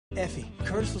Effie,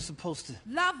 Curtis was supposed to...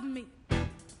 Love me.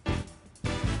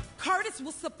 Curtis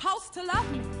was supposed to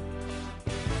love me.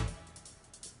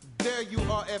 There you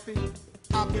are, Effie.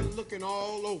 I've been looking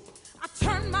all over. I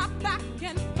turned my back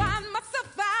and find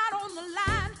myself out on the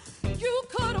line. You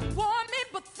could have warned me,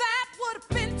 but that would have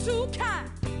been too kind.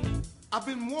 I've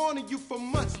been warning you for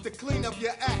months to clean up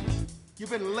your act. You've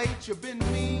been late, you've been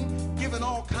mean, giving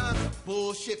all kinds of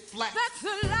bullshit flack. That's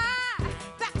a lie.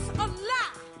 That's a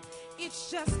lie.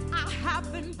 It's just I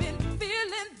haven't been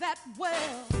feeling that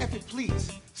well. Effie,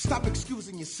 please, stop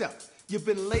excusing yourself. You've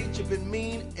been late, you've been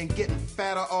mean, and getting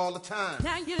fatter all the time.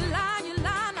 Now you're lying,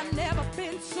 I've never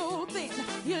been so thin.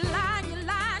 You're lying,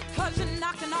 cause you're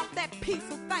knocking off that piece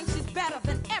who thinks she's better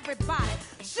than everybody.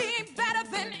 She ain't better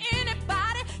than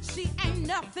anybody. She ain't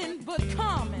nothing but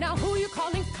common. Now who you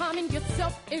calling common? You're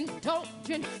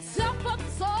self-indulgent,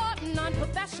 self-absorbed,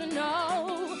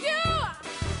 non-professional.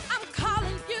 I'm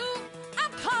calling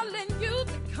you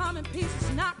the common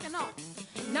pieces knocking off.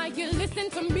 Now you listen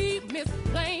to me, miss,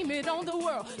 blame it on the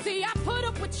world. See, I put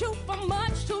up with you for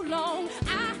much too long.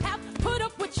 I have put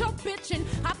up with your bitching,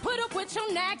 I put up with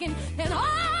your nagging, and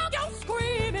all your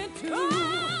screaming too.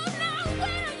 Oh, now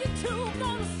when are you two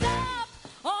gonna stop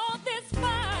all this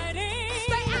fighting?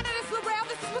 Stay out of this, Lorel,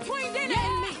 this is between Dina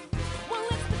and me. Well,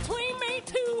 it's between me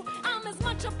too. I'm as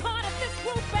much a part of this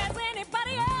group as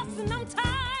anybody else, and I'm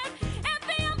tired,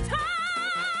 Effie, I'm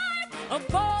tired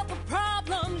of all the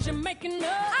problems you're making up.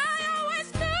 I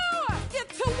always knew you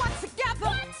two were together.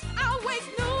 What? I always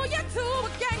knew you two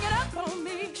were ganging up on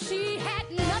me. She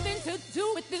had nothing to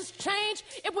do with this change.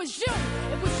 It was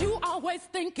you always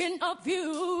thinking of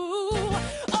you.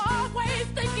 Always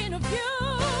thinking of you.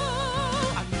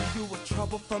 I knew you were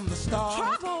trouble from the start.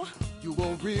 Trouble? You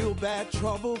were real bad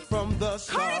trouble from the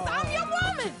start. Curtis, I'm your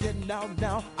woman.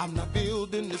 Now, I'm not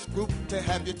building this group to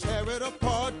have you tear it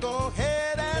apart. Go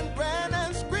ahead and brand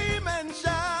and scream and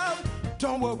shout.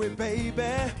 Don't worry,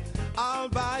 baby, I'll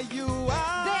buy you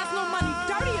out. There's no money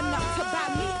dirty enough to buy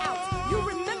me out. You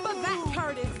remember that,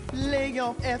 Curtis? Lay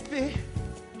off, Effie.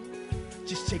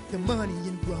 Just take the money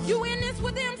and run. You in this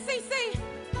with MCC?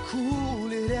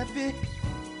 Cool it, Effie.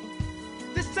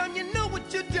 This time you know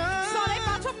what you done. So they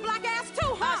bought your black ass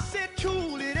too, huh? I said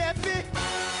cool it, Effie.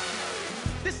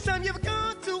 This time you've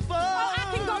gone too far. Oh,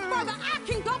 I can go further, I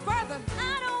can go further.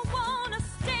 I don't wanna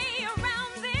stay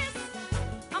around this.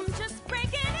 I'm just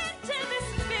breaking into this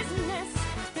business.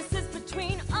 This is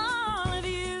between all of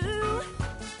you.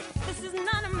 This is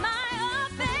none of my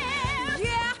affair.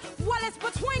 Yeah, well, it's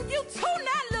between you two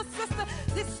now, little sister.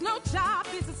 This no job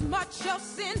is as much your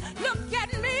sin. Look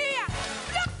at me.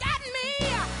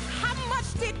 How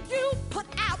much did you put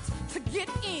out to get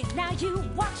in? Now you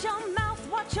watch your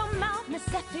mouth, Miss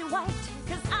Effie White.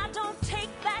 Cause I don't take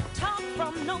that talk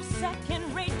from no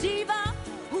second-rate diva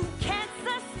who can't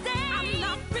sustain. I'm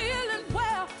not feeling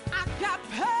well, I got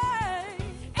pain.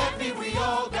 Effie, we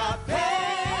all got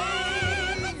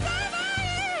pain. The time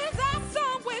I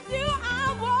saw with you,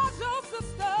 I was your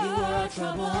sister. You were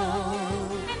trouble.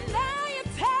 And now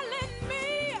you're telling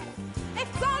me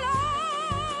it's all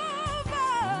over.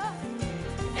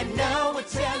 And now we're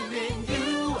telling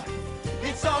you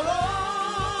it's all over.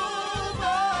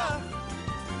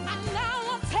 And now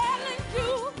I'm telling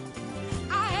you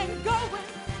I ain't going.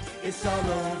 It's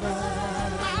all over.